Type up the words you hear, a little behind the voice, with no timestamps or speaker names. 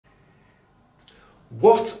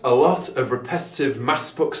What a lot of repetitive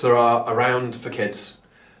maths books there are around for kids.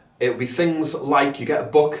 It'll be things like you get a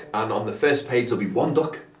book and on the first page there'll be one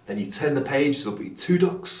duck, then you turn the page, there'll be two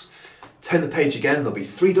ducks, turn the page again, there'll be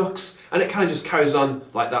three ducks, and it kind of just carries on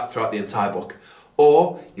like that throughout the entire book.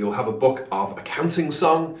 Or you'll have a book of a counting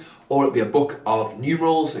song, or it'll be a book of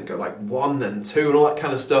numerals, and go like 1 then 2 and all that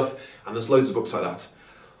kind of stuff, and there's loads of books like that.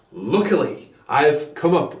 Luckily, I've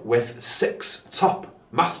come up with 6 top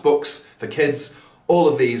maths books for kids. All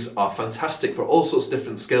of these are fantastic for all sorts of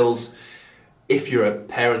different skills. If you're a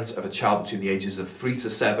parent of a child between the ages of 3 to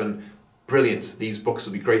 7, brilliant, these books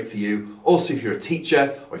will be great for you. Also, if you're a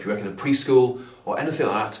teacher, or if you work in a preschool, or anything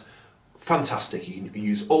like that, fantastic. You can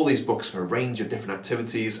use all these books for a range of different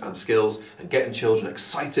activities and skills and getting children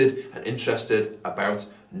excited and interested about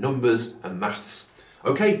numbers and maths.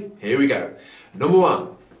 Okay, here we go. Number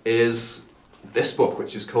 1 is this book,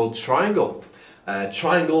 which is called Triangle.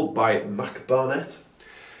 Triangle by Mac Barnett.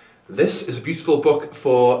 This is a beautiful book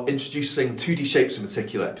for introducing 2D shapes in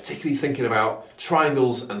particular, particularly thinking about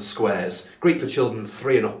triangles and squares. Great for children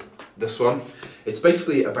 3 and up, this one. It's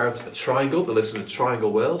basically about a triangle that lives in a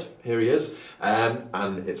triangle world. Here he is.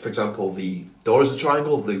 And it's, for example, the door is a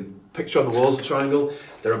triangle, the picture on the wall is a triangle,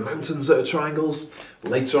 there are mountains that are triangles.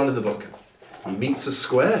 Later on in the book, he meets a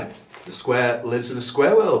square. The square lives in a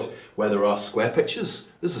square world where there are square pictures,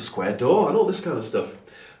 there's a square door and all this kind of stuff.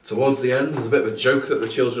 Towards the end, there's a bit of a joke that the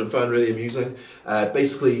children find really amusing.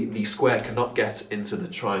 Basically, the square cannot get into the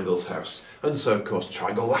triangle's house. And so, of course,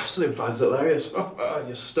 Triangle laughs at him, finds it hilarious. Oh,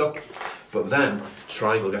 you're stuck. But then,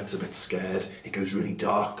 Triangle gets a bit scared. It goes really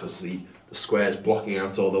dark because the square's blocking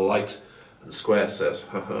out all the light. And the square says,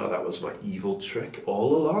 haha, that was my evil trick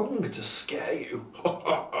all along to scare you.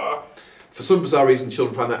 For some bizarre reason,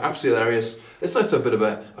 children find that absolutely hilarious. It's nice to have a bit of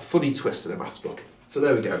a funny twist in a maths book. So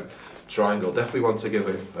there we go. Triangle, definitely one to give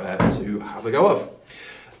to have a go of.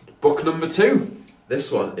 Book number 2.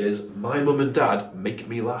 This one is My Mum and Dad Make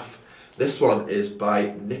Me Laugh. This one is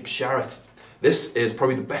by Nick Sharratt. This is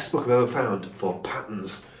probably the best book I've ever found for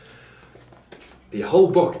patterns. The whole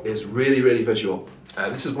book is really, really visual.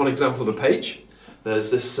 This is one example of a page.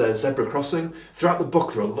 There's this zebra crossing. Throughout the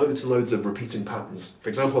book there are loads and loads of repeating patterns. For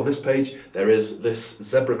example, on this page there is this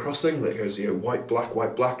zebra crossing that goes white, black,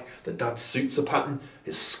 white, black. The dad's suit's a pattern,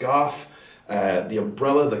 his scarf, the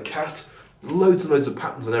umbrella, the cat. Loads and loads of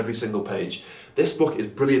patterns on every single page. This book is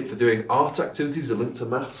brilliant for doing art activities that link to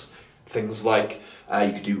maths. Things like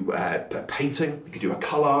you could do painting, you could do a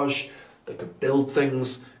collage, they could build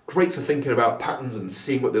things. Great for thinking about patterns and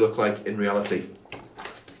seeing what they look like in reality.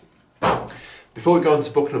 Before we go on to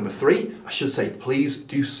book number 3, I should say please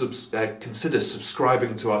do consider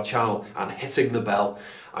subscribing to our channel and hitting the bell.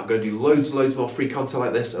 I'm going to do loads and loads more free content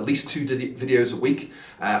like this, at least 2 videos a week.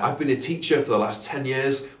 I've been a teacher for the last 10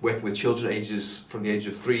 years, working with children ages from the age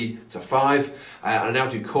of 3 to 5. And I now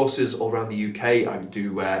do courses all around the UK. I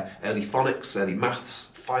do early phonics, early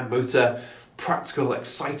maths, fine motor, practical,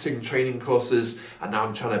 exciting training courses, and now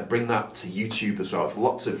I'm trying to bring that to YouTube as well with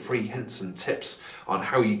lots of free hints and tips on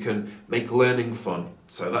how you can make learning fun.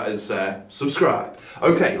 So that is subscribe.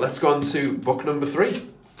 Okay, let's go on to book number 3.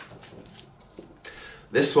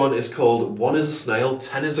 This one is called 1 is a Snail,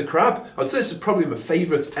 10 is a Crab. I would say this is probably my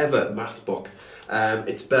favourite ever maths book.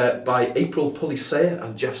 It's by April Pulley-Sayer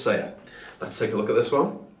and Jeff Sayer. Let's take a look at this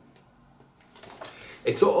one.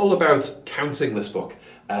 It's all about counting, this book.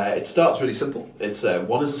 It starts really simple. It's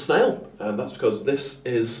 1 is a snail, and that's because this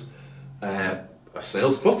is a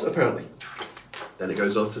snail's foot, apparently. Then it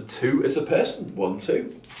goes on to 2 is a person, 1,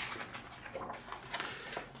 2.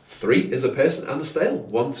 3 is a person and a snail,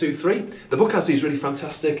 1, 2, 3. The book has these really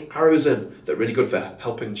fantastic arrows in that are really good for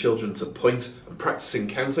helping children to point and practicing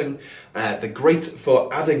counting. They're great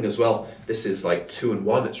for adding as well. This is like 2 and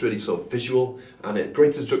 1, it's really sort of visual, and a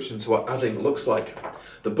great introduction to what adding looks like.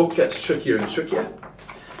 The book gets trickier and trickier.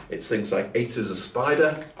 It's things like 8 is a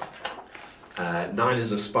spider, 9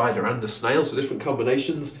 is a spider and a snail, so different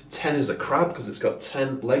combinations. 10 is a crab because it's got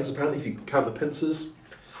 10 legs apparently if you can count the pincers.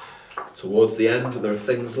 Towards the end there are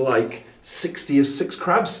things like 60 is 6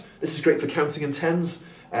 crabs. This is great for counting in tens.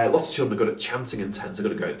 Lots of children are good at chanting in tens. They're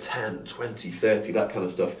going to go 10, 20, 30, that kind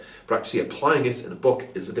of stuff. But actually applying it in a book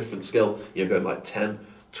is a different skill. You're going like 10,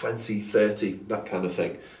 20, 30, that kind of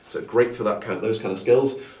thing. So great for those kind of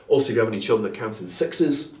skills. Also, if you have any children that count in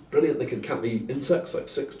 6s, brilliant, they can count the insects like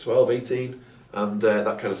 6, 12, 18, and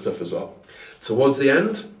that kind of stuff as well. Towards the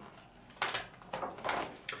end,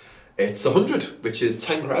 it's 100, which is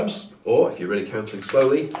 10 crabs, or if you're really counting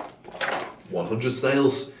slowly, 100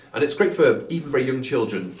 snails. And it's great for even very young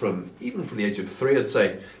children, even from the age of 3, I'd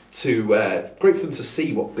say, great for them to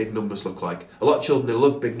see what big numbers look like. A lot of children, they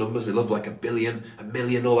love big numbers, they love like a billion, a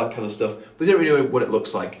million, all that kind of stuff, but they don't really know what it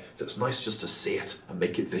looks like, so it's nice just to see it and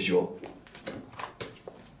make it visual.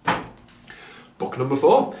 Book number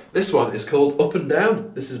 4. This one is called Up and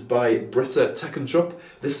Down. This is by Britta Teckentrup.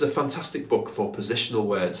 This is a fantastic book for positional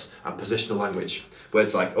words and positional language.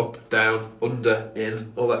 Words like up, down, under,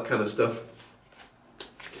 in, all that kind of stuff.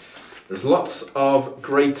 There's lots of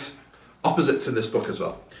great opposites in this book as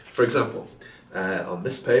well. For example, on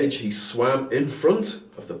this page, he swam in front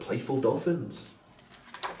of the playful dolphins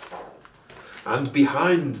and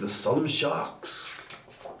behind the solemn sharks.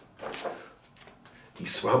 He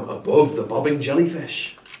swam above the bobbing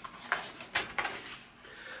jellyfish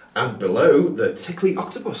and below the tickly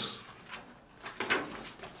octopus.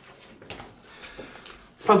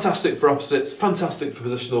 Fantastic for opposites, fantastic for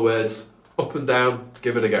positional words. Up and down,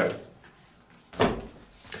 give it a go.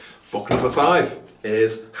 Book number 5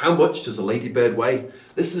 is How Much Does a Ladybird Weigh?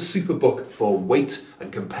 This is a super book for weight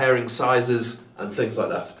and comparing sizes and things like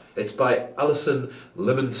that. It's by Alison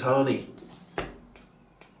Limentani.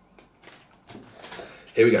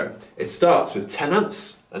 Here we go. It starts with 10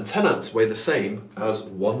 ants, and 10 ants weigh the same as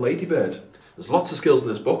 1 ladybird. There's lots of skills in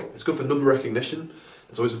this book. It's good for number recognition.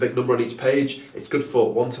 There's always a big number on each page. It's good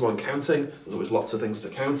for one-to-one counting. There's always lots of things to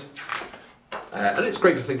count. And it's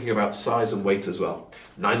great for thinking about size and weight as well.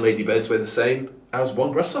 9 ladybirds weigh the same as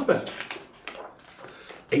 1 grasshopper.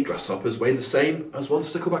 8 grasshoppers weigh the same as 1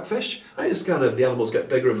 stickleback fish. And it's kind of, the animals get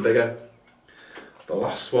bigger and bigger. The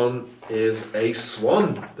last one is a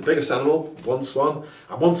swan, the biggest animal, 1 swan,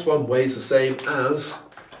 and 1 swan weighs the same as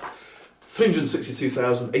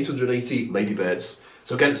 362,880 ladybirds.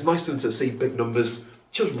 So again, it's nice for them to see big numbers.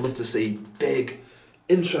 Children love to see big,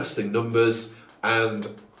 interesting numbers, and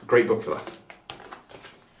great book for that.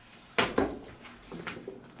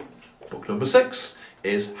 Book number 6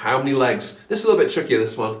 is How Many Legs? This is a little bit trickier,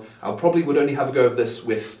 this one. I probably would only have a go of this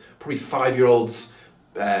with probably 5-year-olds,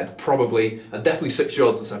 probably, and definitely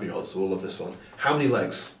 6-year-olds and 7-year-olds will love this one. How Many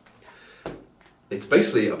Legs? It's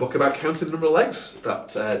basically a book about counting the number of legs that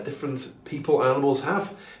different people and animals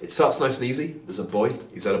have. It starts nice and easy. There's a boy,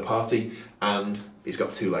 he's at a party, and he's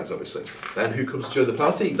got 2 legs, obviously. Then who comes to join the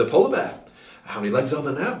party? The polar bear. How many legs are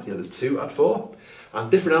there now? Yeah, there's 2, add 4.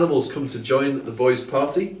 And different animals come to join the boy's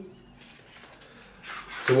party.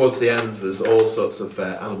 Towards the end, there's all sorts of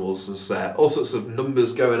animals, there's all sorts of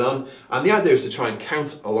numbers going on, and the idea is to try and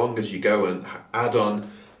count along as you go and add on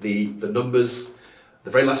the numbers.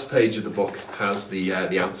 The very last page of the book has the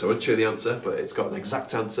answer. I won't show you the answer, but it's got an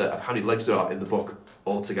exact answer of how many legs there are in the book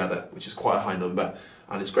altogether, which is quite a high number,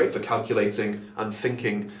 and it's great for calculating and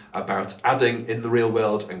thinking about adding in the real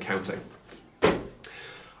world and counting.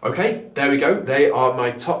 Okay, there we go. They are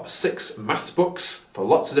my top 6 maths books for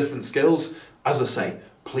lots of different skills. As I say,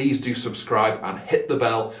 please do subscribe and hit the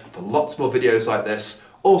bell for lots more videos like this,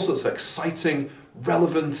 all sorts of exciting,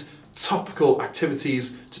 relevant, topical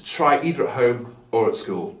activities to try either at home or at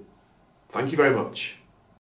school. Thank you very much.